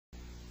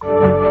You've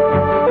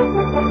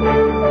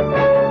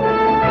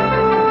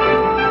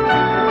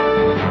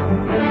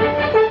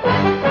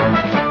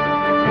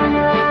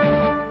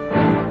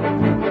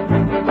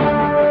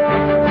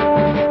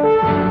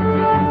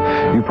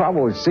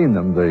probably seen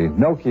them, the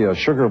Nokia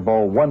Sugar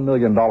Bowl $1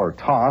 million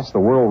toss, the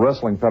World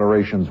Wrestling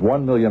Federation's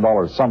 $1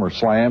 million Summer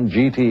Slam,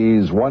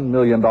 GTE's $1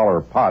 million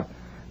putt.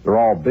 They're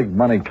all big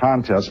money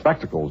contest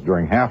spectacles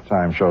during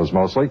halftime shows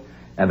mostly,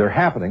 and they're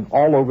happening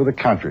all over the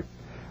country.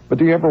 But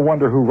do you ever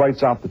wonder who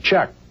writes out the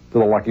check to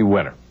the lucky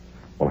winner?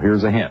 Well,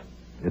 here's a hint.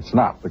 It's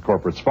not the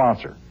corporate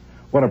sponsor.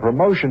 When a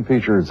promotion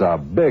features a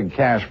big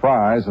cash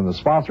prize and the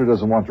sponsor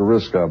doesn't want to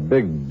risk a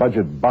big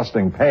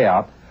budget-busting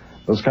payout,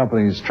 those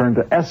companies turn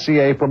to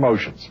SCA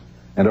Promotions.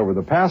 And over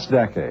the past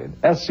decade,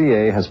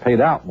 SCA has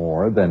paid out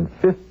more than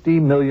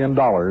 $50 million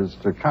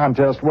to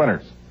contest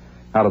winners.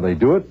 How do they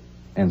do it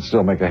and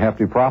still make a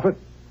hefty profit?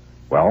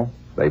 Well,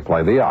 they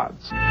play the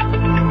odds.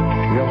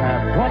 You'll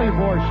have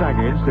 24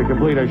 seconds to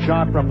complete a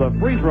shot from the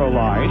free throw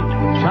line,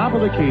 top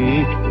of the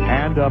key,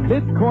 and a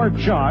mid-court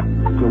shot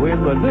to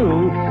win the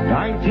new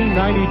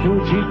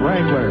 1992 Jeep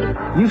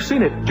Wrangler. You've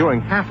seen it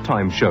during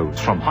halftime shows,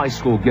 from high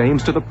school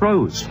games to the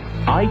pros.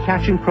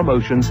 Eye-catching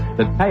promotions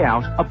that pay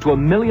out up to $1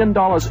 million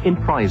in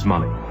prize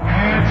money.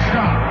 And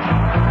stop.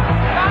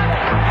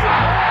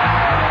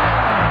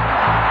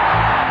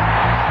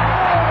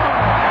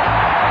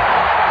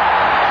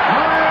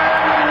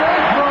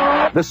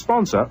 The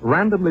sponsor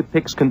randomly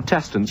picks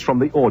contestants from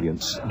the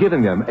audience,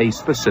 giving them a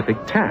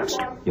specific task.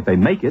 If they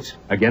make it,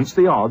 against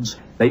the odds,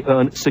 they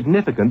earn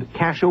significant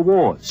cash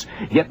awards.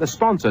 Yet the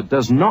sponsor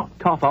does not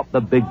cough up the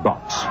big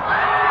bucks.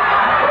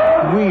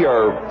 We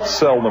are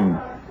seldom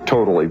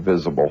totally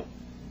visible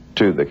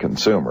to the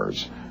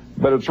consumers,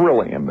 but it's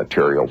really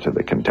immaterial to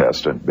the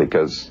contestant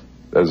because,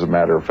 as a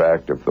matter of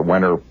fact, if the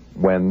winner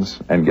wins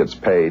and gets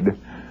paid,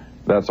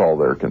 that's all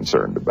they're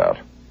concerned about.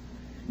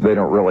 They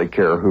don't really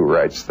care who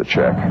writes the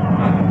check.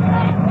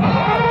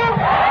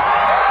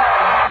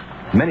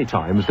 Many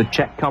times the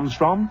check comes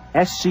from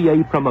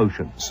SCA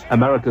Promotions,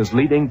 America's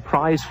leading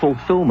prize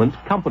fulfillment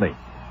company.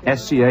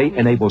 SCA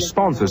enables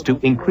sponsors to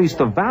increase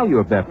the value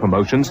of their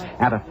promotions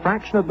at a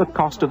fraction of the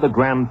cost of the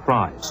grand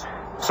prize,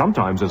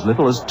 sometimes as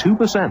little as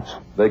 2%.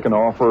 They can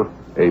offer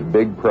a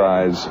big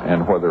prize,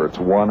 and whether it's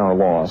won or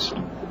lost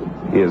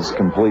is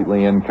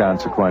completely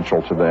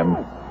inconsequential to them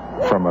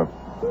from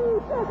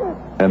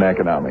an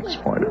economics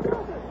point of view.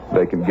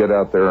 They can get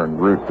out there and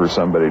root for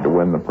somebody to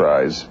win the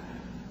prize,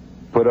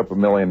 put up $1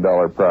 million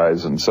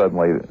prize, and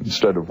suddenly,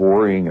 instead of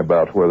worrying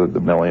about whether the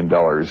 $1 million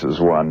is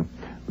won,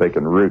 they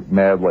can root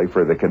madly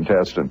for the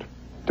contestant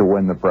to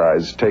win the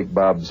prize, take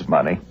Bob's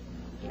money,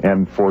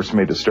 and force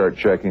me to start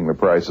checking the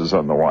prices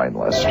on the wine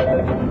list.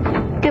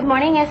 Good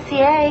morning,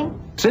 SCA.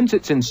 Since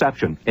its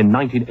inception in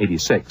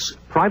 1986,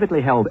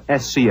 privately held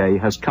SCA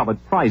has covered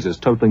prizes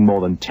totaling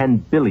more than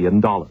 $10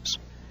 billion.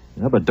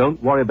 But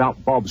don't worry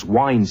about Bob's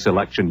wine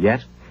selection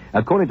yet.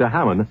 According to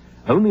Hamman,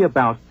 only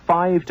about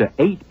 5 to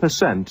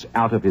 8%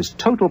 out of his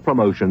total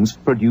promotions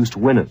produced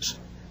winners.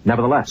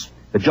 Nevertheless,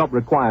 the job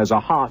requires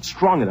a heart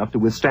strong enough to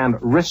withstand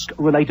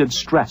risk-related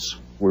stress.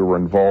 We were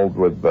involved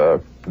with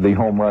the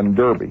Home Run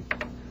Derby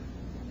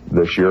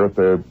this year at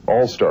the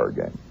All-Star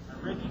game.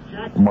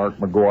 Mark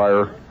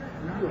McGuire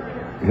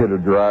hit a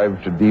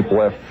drive to deep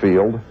left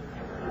field.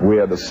 We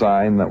had a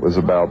sign that was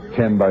about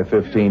 10 by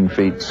 15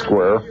 feet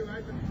square.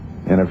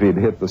 And if he'd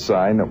hit the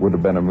sign, it would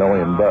have been $1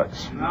 million.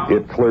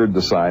 It cleared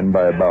the sign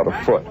by about a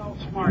foot.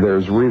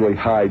 There's really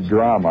high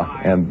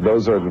drama, and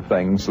those are the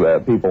things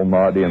that people in the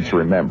audience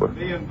remember.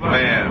 Man,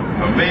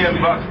 $1 million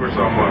for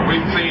someone.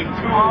 We've seen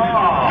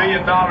 $2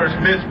 million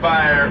missed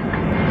by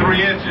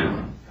 3 inches.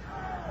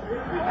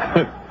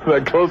 Is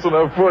that close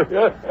enough for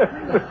you?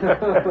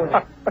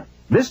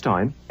 This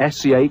time,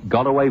 SCA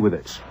got away with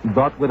it.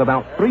 But with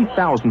about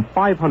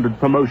 3,500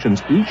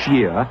 promotions each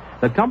year,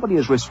 the company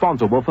is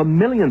responsible for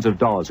millions of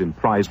dollars in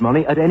prize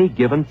money at any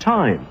given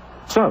time.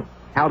 So,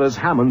 how does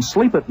Hamman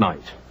sleep at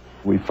night?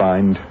 We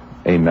find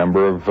a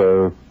number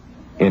of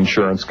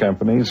insurance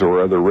companies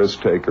or other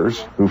risk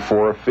takers who,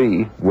 for a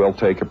fee, will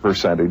take a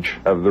percentage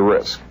of the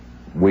risk.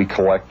 We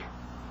collect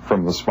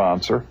from the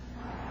sponsor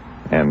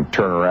and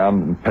turn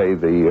around and pay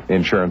the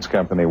insurance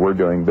company we're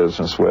doing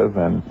business with,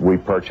 and we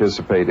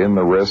participate in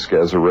the risk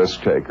as a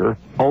risk taker.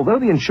 Although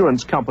the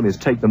insurance companies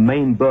take the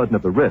main burden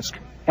of the risk,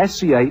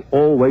 SCA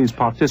always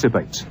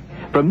participates.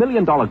 For $1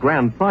 million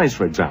grand prize,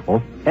 for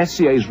example,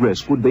 SCA's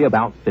risk would be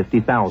about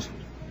 $50,000.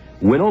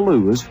 Win or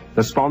lose,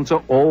 the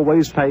sponsor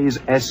always pays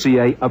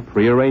SCA a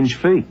prearranged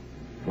fee.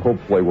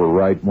 Hopefully we're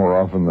right more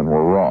often than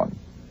we're wrong.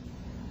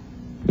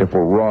 If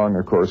we're wrong,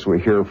 of course, we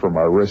hear from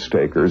our risk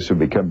takers who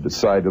become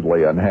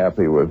decidedly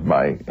unhappy with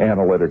my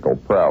analytical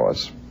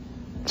prowess.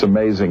 It's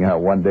amazing how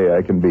one day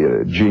I can be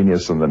a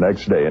genius and the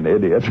next day an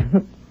idiot.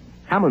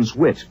 Hamman's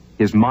wit,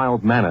 his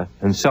mild manner,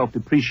 and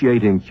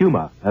self-depreciating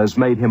humor has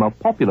made him a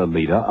popular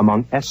leader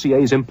among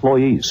SCA's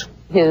employees.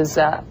 His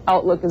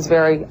outlook is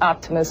very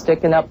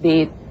optimistic and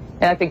upbeat,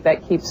 and I think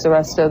that keeps the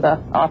rest of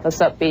the office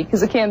upbeat,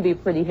 because it can be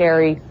pretty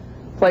hairy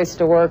place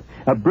to work.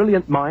 A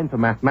brilliant mind for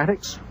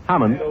mathematics,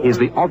 Hamman is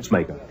the odds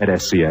maker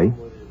at SCA.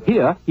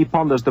 Here, he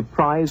ponders the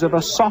prize of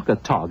a soccer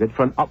target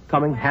for an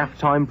upcoming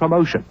halftime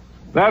promotion.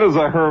 That is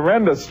a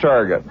horrendous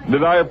target.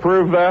 Did I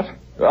approve that?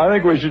 I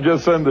think we should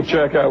just send the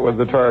check out with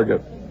the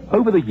target.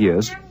 Over the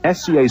years,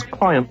 SCA's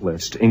client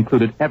list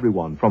included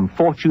everyone from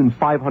Fortune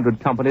 500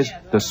 companies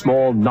to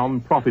small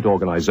non-profit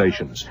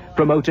organizations,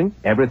 promoting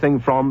everything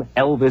from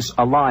Elvis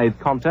Alive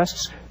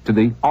contests to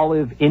the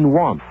Olive in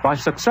One. By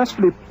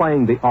successfully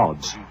playing the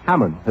odds,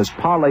 Hamman has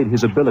parlayed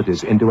his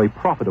abilities into a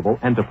profitable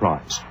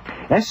enterprise.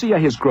 SCA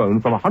has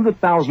grown from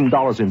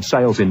 $100,000 in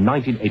sales in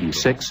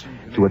 1986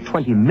 to a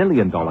 $20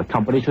 million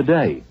company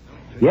today.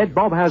 Yet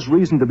Bob has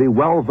reason to be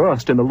well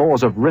versed in the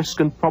laws of risk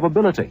and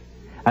probability.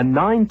 A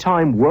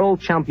 9-time world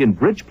champion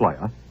bridge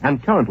player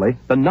and currently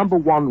the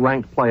 #1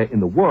 ranked player in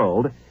the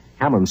world,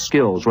 Hamman's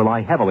skills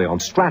rely heavily on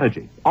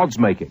strategy, odds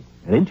making,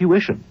 and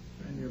intuition.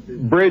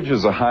 Bridge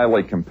is a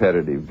highly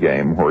competitive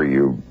game where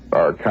you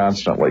are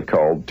constantly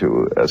called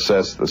to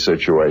assess the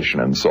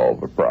situation and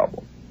solve a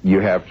problem. You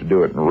have to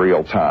do it in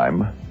real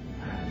time,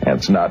 and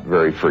it's not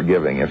very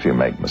forgiving if you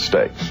make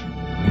mistakes.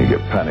 You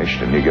get punished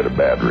and you get a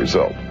bad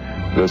result.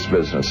 This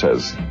business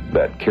has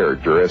that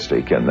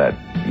characteristic in that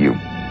you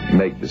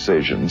make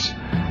decisions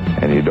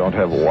and you don't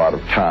have a lot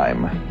of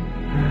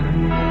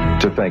time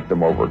to think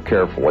them over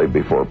carefully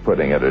before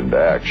putting it into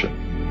action.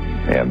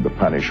 And the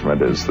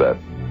punishment is that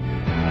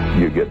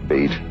you get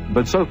beat.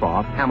 But so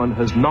far, Hamman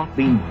has not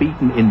been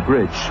beaten in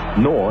bridge,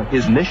 nor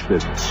his niche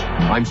business.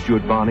 I'm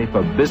Stuart Barney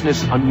for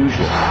Business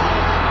Unusual.